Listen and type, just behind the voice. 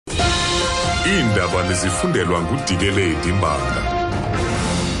Iindaba nizifundelwa nguDikeledi Mbanga.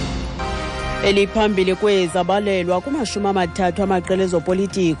 Eliphambili kwezabalelwa kumashumi amathathu amaqela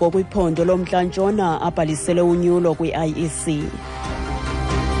ezopolitiko kwiphondo loMtla Ntshona abhalisele unyulo kwi-IEC.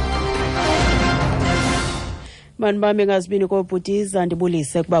 Manibambe ngazibini kobhutiza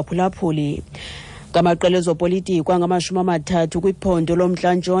ndibulise kubaphulaphuli. Ngamaqela ezopolitiko angamashumi amathathu kwiphondo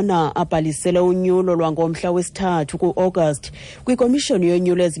loMtla Ntshona abhalisele unyulo lwangomhla wesithathu kuAugust kwikomoshoni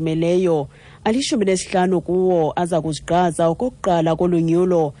yonyulo ezimeleyo. 15 kuwo aza kuziqaza okokuqala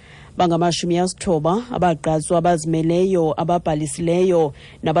kolunyulo. Bangamashumi abagqatswa abazimeleyo ababhalisileyo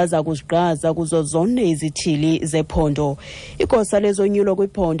nabaza kuziqaza kuzo zonke izithili zephondo. Igosa lezonyulo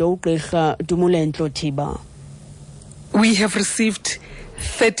kwiphondo uGqirha Dumulentlo Thiba. We have received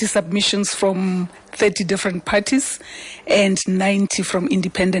 30 submissions from 30 different parties and 90 from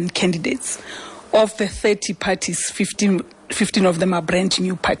independent candidates. Of the 30 parties, 15 of them are brand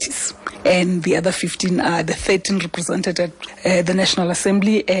new parties, and the other 15 are the 13 represented at the National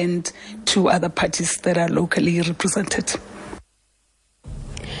Assembly and 2 other parties that are locally represented.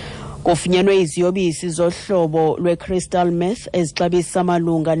 Kufunyanwe iziyobisi zohlobo lwe-crystal meth ezixabisa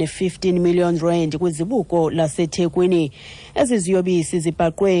malunga ne-15 million rand kwizibuko laseThekwini. Ezi ziyobisi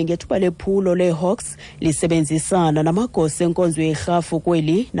zibhaqwe ngethuba lephulo le-Hawks lisebenzisana namagosa enkonzo yerhafu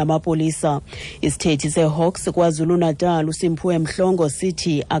kweli namapolisa. Isithethi se-Hawks KwaZulu-Natal uSimphiwe Mhlongo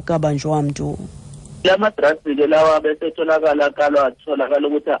sithi akabanjwa mntu. Lamadrasi ke lawa besetholakala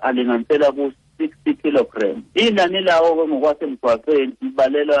ukuthi alinganisela ku 60 kilogram. Inani lawo ngokwasemgwaqweni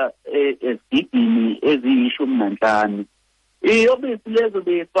ibalela ezigidini eziyi15. Iyobisi lezo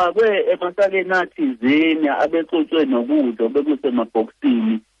befakwe emasakeni athizeni abecutshwe nokudla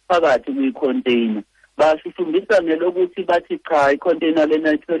bekusemabhokisini phakathi kwi-container. Bashushumbisa ngelokuthi bathi cha i-container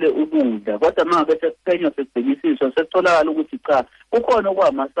lena ithwele ukudla, kodwa manje sesiphenywa sesibhekisiswa sesitholakala ukuthi cha kukhona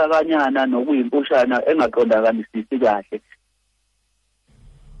okwamasakanyana nokuyimpushana engaqondakalisisi kahle.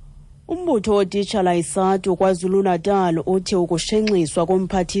 Umbutho wotitshala isatu KwaZulu-Natal uthi ukushenxiswa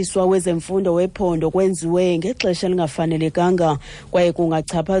komphathiswa wezemfundo wephondo kwenziwe ngexesha lingafanelekanga kwaye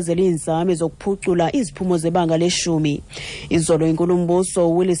kungachaphazela iinzame zokuphucula iziphumo zebanga le-10. Izolo inkulumbuso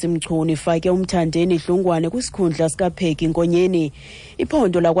uWillis Mchunu ifake umthandeni idlungwane kwisikhundla sikaPheki Nkonyeni.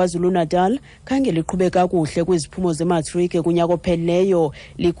 Iphondo lakwaZulu-Natal khange liqhube kakuhle kwiziphumo zematriki kunyaka ophelileyo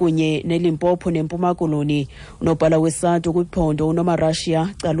likunye neLimpopo neMpuma Koloni. Unobhala wesatu kwiphondo uNomarashia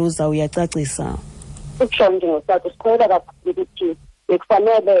Caluza uyacacisa. Ukushonje ngosatu sikholwa kakhulu ukuthi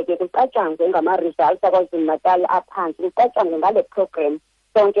bekufanele-ke kucatshangwe ngama-results aKwaZulu-Natal aphansi, kucatshangwe ngale program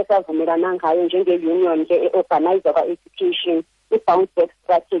sonke savumelana ngayo njenge-union ke e-organizer kwa-education, i-bounce back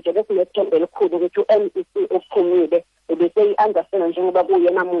strategy. Besinethemba elikhulu ukuthi u-MEC ophumile bese-i-understand njengoba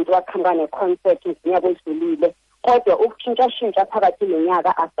kuyena muntu waqhamuka ne-concept ngonyaka odlulile, kodwa ukutshintsha phakathi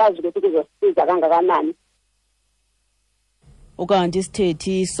nonyaka asazi ukuthi kuzosiza kangakanani. Ukanti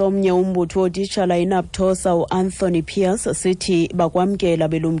isithethi somnye umbutho wotitshala inapthosa uAnthony Pierce sithi bakwamkela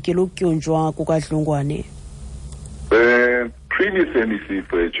belumkela ukutyunjwa kukadlungwane. The previous NEC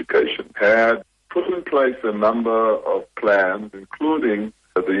for Education had put in place a number of plans, including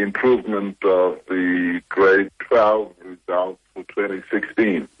the improvement of the grade 12 results for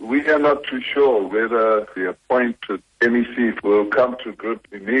 2016. We are not too sure whether the appointed NEC will come to grip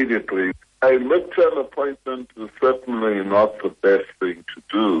immediately. A midterm appointment is certainly not the best thing to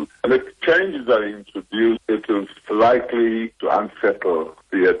do. And if changes are introduced, it is likely to unsettle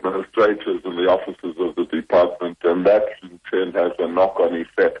the administrators and the officers of the department, and that in turn has a knock-on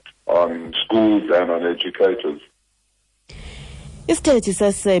effect on schools and on educators. Isithethi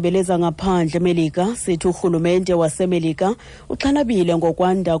sesebe lezangaphandle eMelika sithi urhulumente waseMelika uxhalabile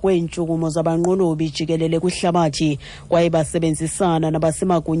ngokwanda kweentshukumo zabanqolobi jikelele kwihlabathi kwaye basebenzisana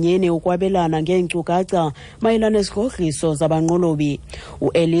nabasemagunyeni ukwabelana ngeenkcukacha mayelana nezigogriso zabanqolobi.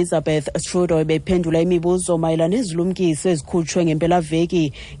 uElizabeth Trudeau ebephendula imibuzo mayelana nezilumkiso ezikhutshwe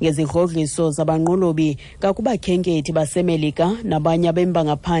ngempelaveki ngezigogriso zabanqolobi kakubakhenkethi baseMelika nabanye abemba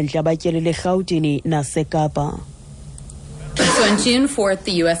ngaphandle abatyelele eRhawutini naseKapa. So on June 4th,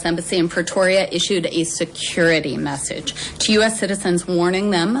 the U.S. Embassy in Pretoria issued a security message to U.S. citizens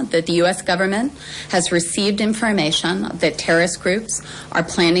warning them that the U.S. government has received information that terrorist groups are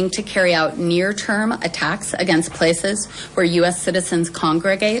planning to carry out near-term attacks against places where U.S. citizens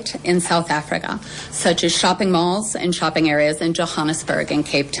congregate in South Africa, such as shopping malls and shopping areas in Johannesburg and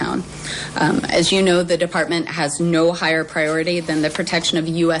Cape Town. As you know, the department has no higher priority than the protection of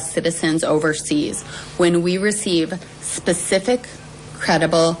U.S. citizens overseas. When we receive specific,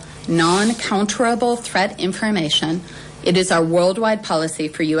 credible, non-counterable threat information, it is our worldwide policy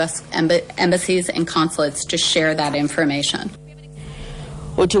for U.S. embassies and consulates to share that information.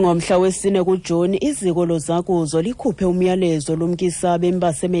 Uthi ngomhla wesine kuJuni iziko lozakuzo likhuphe umyalezo lumkisa abemi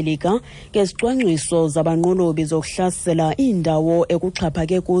baseMelika ngezicwangciso zabanqolobi zokuhlasela indawo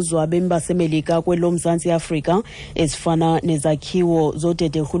ekuxhaphake kuzo abemi baseMelika kweloMzantsi Afrika ezifana nezakhiwo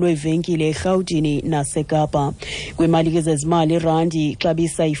zodederhu lwevenkile eRhawutini naseKapa. Kwimali zezimali irandi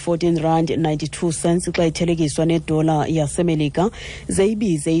xabisa yi-14.92 xa ithelekiswa nedola yaseMelika,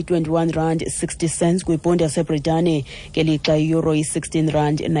 zeyibize i-21.60 kwiponti yaseBritane, ngelixa i-euro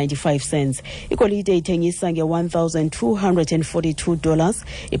yi-16.95. Ikolite ithengisa nge$1,242,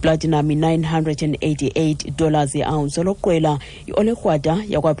 iplatinum $988 i-ounce. Eloqwela i-olekrwada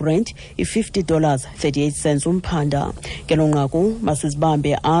yakwaBrent i-$50.38 umphanda. Ngelo nqaku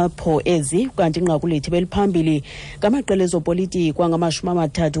masizibambe apho ezi kanti inqaku lethu beliphambili ngamaqela ezopolitiko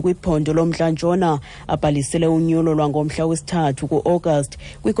amathathu kwiphondo loMtla Ntshona abhalisele unyulo lwangomhla wesithathu kuAugust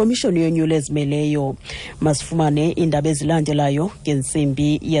kwikomoshoni yonyulo ezimeleyo. Masifumane iindaba ezilandelayo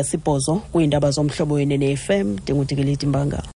ngentsimbi yesibhozo kwiindaba zomhlobo wenene FM. NdinguDikeleti Mbanga.